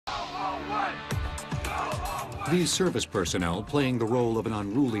These service personnel, playing the role of an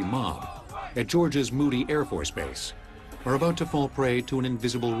unruly mob at Georgia's Moody Air Force Base, are about to fall prey to an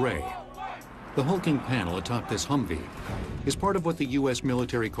invisible ray. The hulking panel atop this Humvee is part of what the U.S.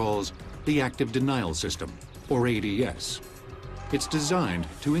 military calls the Active Denial System, or ADS. It's designed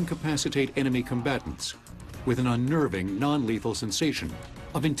to incapacitate enemy combatants with an unnerving, non-lethal sensation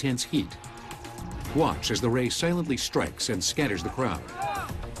of intense heat. Watch as the ray silently strikes and scatters the crowd.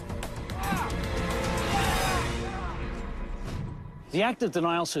 The active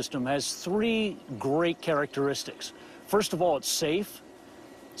denial system has three great characteristics. First of all, it's safe.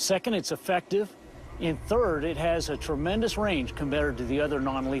 Second, it's effective. And third, it has a tremendous range compared to the other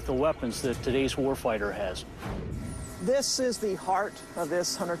non-lethal weapons that today's warfighter has. This is the heart of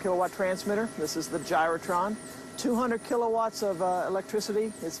this 100 kilowatt transmitter. This is the gyrotron. 200 kilowatts of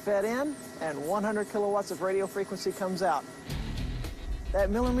electricity is fed in, and 100 kilowatts of radio frequency comes out. That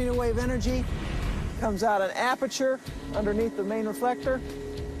millimeter wave energy comes out an aperture underneath the main reflector,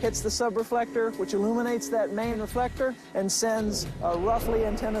 hits the subreflector, which illuminates that main reflector, and sends a roughly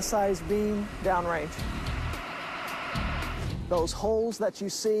antenna-sized beam downrange. Those holes that you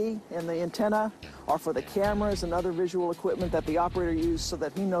see in the antenna are for the cameras and other visual equipment that the operator uses so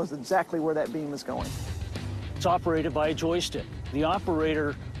that he knows exactly where that beam is going. It's operated by a joystick. The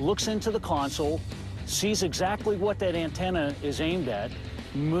operator looks into the console, sees exactly what that antenna is aimed at,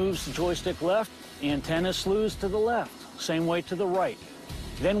 moves the joystick left, antenna slews to the left, same way to the right.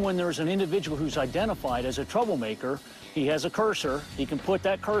 Then when there's an individual who's identified as a troublemaker, he has a cursor. He can put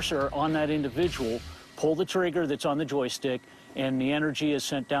that cursor on that individual, pull the trigger that's on the joystick, and the energy is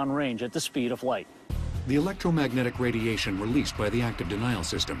sent downrange at the speed of light. The electromagnetic radiation released by the active denial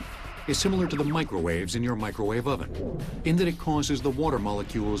system is similar to the microwaves in your microwave oven, in that it causes the water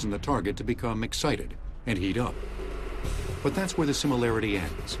molecules in the target to become excited and heat up. But that's where the similarity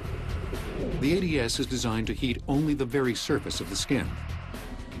ends. The ADS is designed to heat only the very surface of the skin.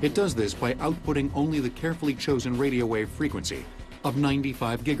 It does this by outputting only the carefully chosen radio wave frequency of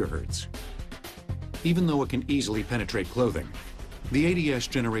 95 gigahertz. Even though it can easily penetrate clothing, the ADS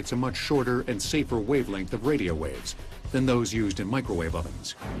generates a much shorter and safer wavelength of radio waves than those used in microwave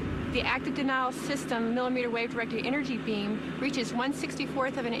ovens. The active denial system millimeter wave directed energy beam reaches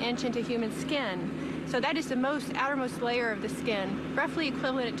 1/64th of an inch into human skin. So that is the outermost layer of the skin, roughly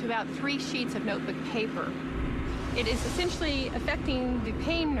equivalent to about 3 sheets of notebook paper. It is essentially affecting the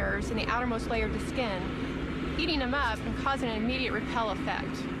pain nerves in the outermost layer of the skin, heating them up and causing an immediate repel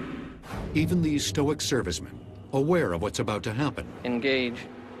effect. Even these stoic servicemen, aware of what's about to happen, engage,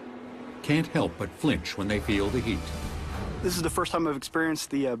 can't help but flinch when they feel the heat. This is the first time I've experienced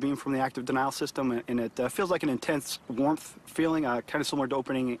the beam from the active denial system, and it feels like an intense warmth feeling, kind of similar to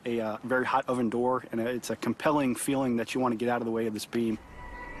opening a very hot oven door, and it's a compelling feeling that you want to get out of the way of this beam.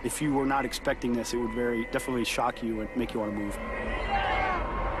 If you were not expecting this, it would definitely shock you and make you want to move.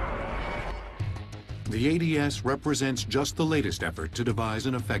 The ADS represents just the latest effort to devise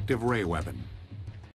an effective ray weapon.